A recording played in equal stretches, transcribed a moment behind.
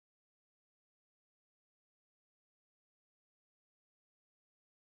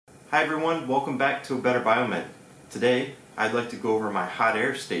Hi everyone, welcome back to A Better Biomed. Today I'd like to go over my hot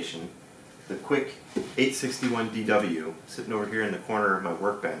air station, the quick 861DW, sitting over here in the corner of my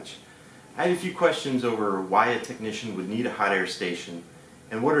workbench. I had a few questions over why a technician would need a hot air station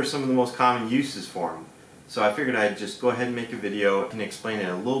and what are some of the most common uses for them. So I figured I'd just go ahead and make a video and explain it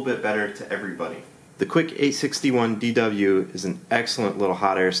a little bit better to everybody. The quick 861DW is an excellent little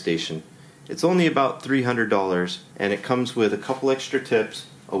hot air station. It's only about $300 and it comes with a couple extra tips,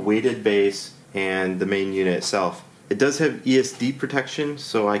 a weighted base, and the main unit itself. It does have ESD protection,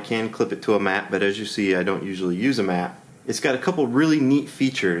 so I can clip it to a mat, but as you see I don't usually use a mat. It's got a couple really neat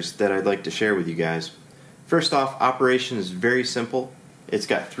features that I'd like to share with you guys. First off, operation is very simple. It's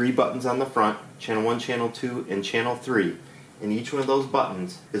got 3 buttons on the front, channel 1, channel 2, and channel 3, and each one of those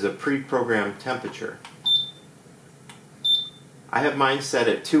buttons is a pre-programmed temperature. I have mine set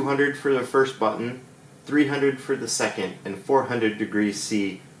at 200 for the first button, 300 for the second, and 400 degrees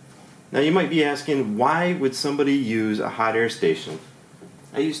C. Now you might be asking, why would somebody use a hot air station?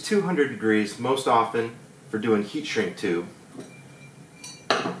 I use 200 degrees most often for doing heat shrink tube.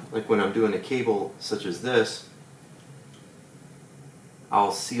 Like when I'm doing a cable such as this,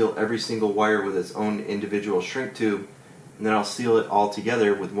 I'll seal every single wire with its own individual shrink tube, and then I'll seal it all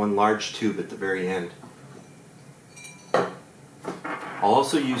together with one large tube at the very end. I'll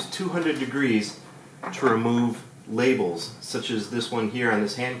also use 200 degrees to remove labels, such as this one here on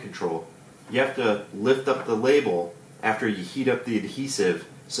this hand control. You have to lift up the label after you heat up the adhesive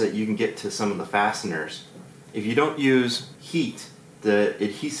so that you can get to some of the fasteners. If you don't use heat, the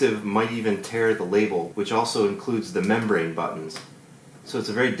adhesive might even tear the label, which also includes the membrane buttons. So it's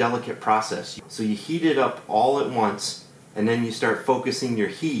a very delicate process. So you heat it up all at once, and then you start focusing your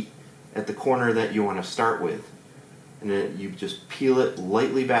heat at the corner that you want to start with. And then you just peel it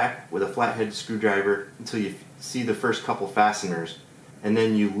lightly back with a flathead screwdriver until you see the first couple fasteners. And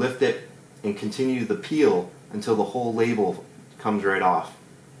then you lift it and continue the peel until the whole label comes right off.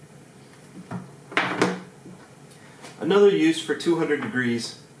 Another use for 200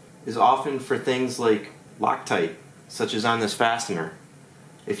 degrees is often for things like Loctite, such as on this fastener.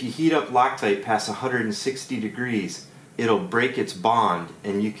 If you heat up Loctite past 160 degrees, it'll break its bond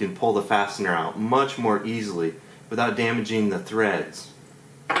and you can pull the fastener out much more easily without damaging the threads.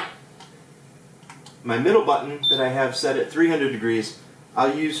 My middle button that I have set at 300 degrees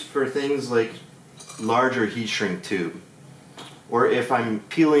I'll use for things like larger heat shrink tube, or if I'm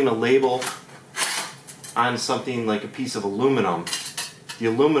peeling a label on something like a piece of aluminum. The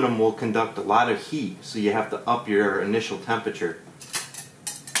aluminum will conduct a lot of heat, so you have to up your initial temperature.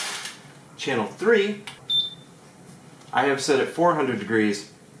 Channel 3 I have set at 400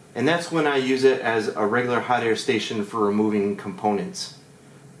 degrees, and that's when I use it as a regular hot air station for removing components.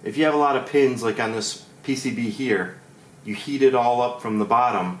 If you have a lot of pins like on this PCB here, you heat it all up from the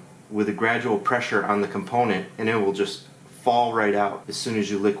bottom with a gradual pressure on the component and it will just fall right out as soon as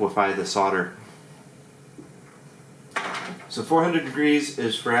you liquefy the solder. So 400 degrees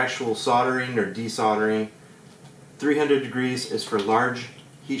is for actual soldering or desoldering. 300 degrees is for large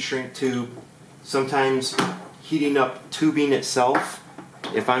heat shrink tube. Sometimes heating up tubing itself.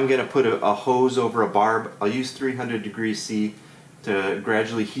 If I'm going to put a hose over a barb, I'll use 300 degrees C to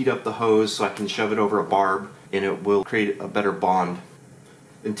gradually heat up the hose so I can shove it over a barb and it will create a better bond.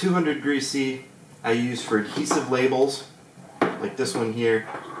 And 200 degrees C I use for adhesive labels, like this one here.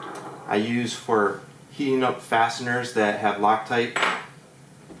 I use for heating up fasteners that have Loctite,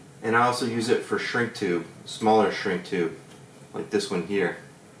 and I also use it for shrink tube, smaller shrink tube, like this one here.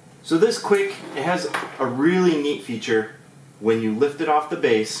 So this quick, it has a really neat feature. When you lift it off the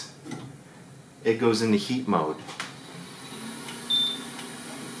base, it goes into heat mode.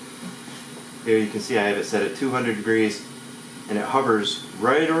 Here you can see I have it set at 200 degrees and it hovers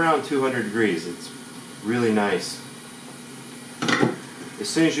right around 200 degrees. It's really nice. As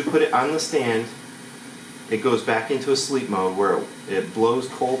soon as you put it on the stand, it goes back into a sleep mode where it blows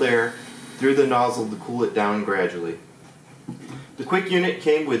cold air through the nozzle to cool it down gradually. The quick unit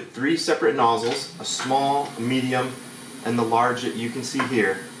came with 3 separate nozzles, a small, a medium, and the large that you can see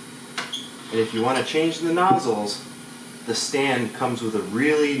here. And if you want to change the nozzles, the stand comes with a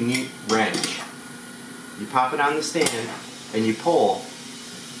really neat wrench. You pop it on the stand and you pull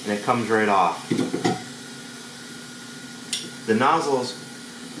and it comes right off. The nozzles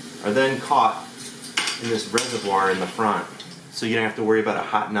are then caught in this reservoir in the front, so you don't have to worry about a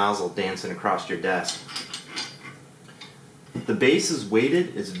hot nozzle dancing across your desk. The base is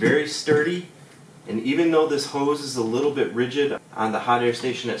weighted, it's very sturdy, and even though this hose is a little bit rigid on the hot air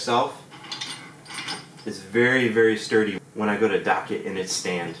station itself, it's very, very sturdy when I go to dock it in its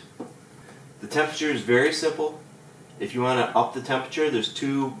stand. The temperature is very simple. If you want to up the temperature, there's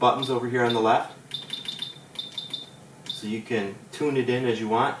two buttons over here on the left. So you can tune it in as you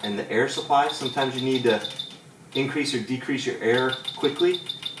want. And the air supply, sometimes you need to increase or decrease your air quickly.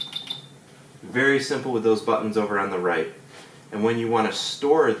 Very simple with those buttons over on the right. And when you want to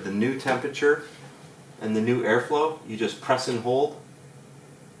store the new temperature and the new airflow, you just press and hold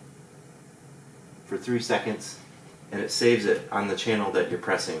for 3 seconds and it saves it on the channel that you're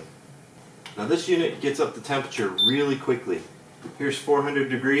pressing. Now this unit gets up the temperature really quickly. Here's 400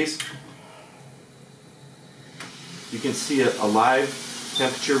 degrees. You can see a live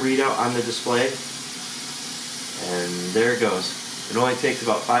temperature readout on the display. And there it goes. It only takes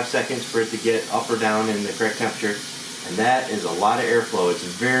about 5 seconds for it to get up or down in the correct temperature. And that is a lot of airflow. It's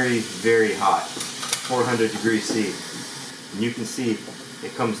very, very hot. 400 degrees C. And you can see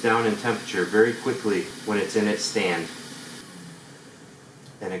it comes down in temperature very quickly when it's in its stand.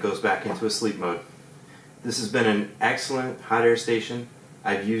 And it goes back into a sleep mode. This has been an excellent hot air station.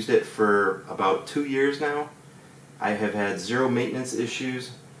 I've used it for about 2 years now. I have had zero maintenance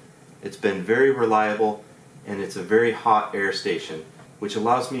issues. It's been very reliable, and it's a very hot air station, which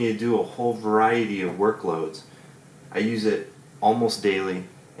allows me to do a whole variety of workloads. I use it almost daily,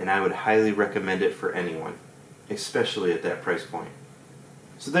 and I would highly recommend it for anyone, especially at that price point.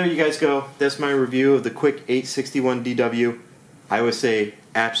 So there you guys go. That's my review of the Quick 861DW. I would say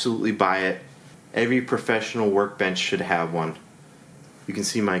absolutely buy it. Every professional workbench should have one. You can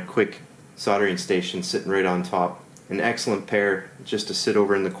see my Quick soldering station sitting right on top. An excellent pair just to sit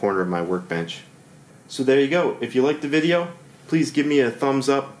over in the corner of my workbench. So there you go. If you liked the video, please give me a thumbs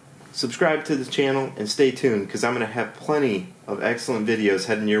up, subscribe to the channel, and stay tuned because I'm going to have plenty of excellent videos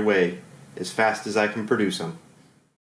heading your way as fast as I can produce them.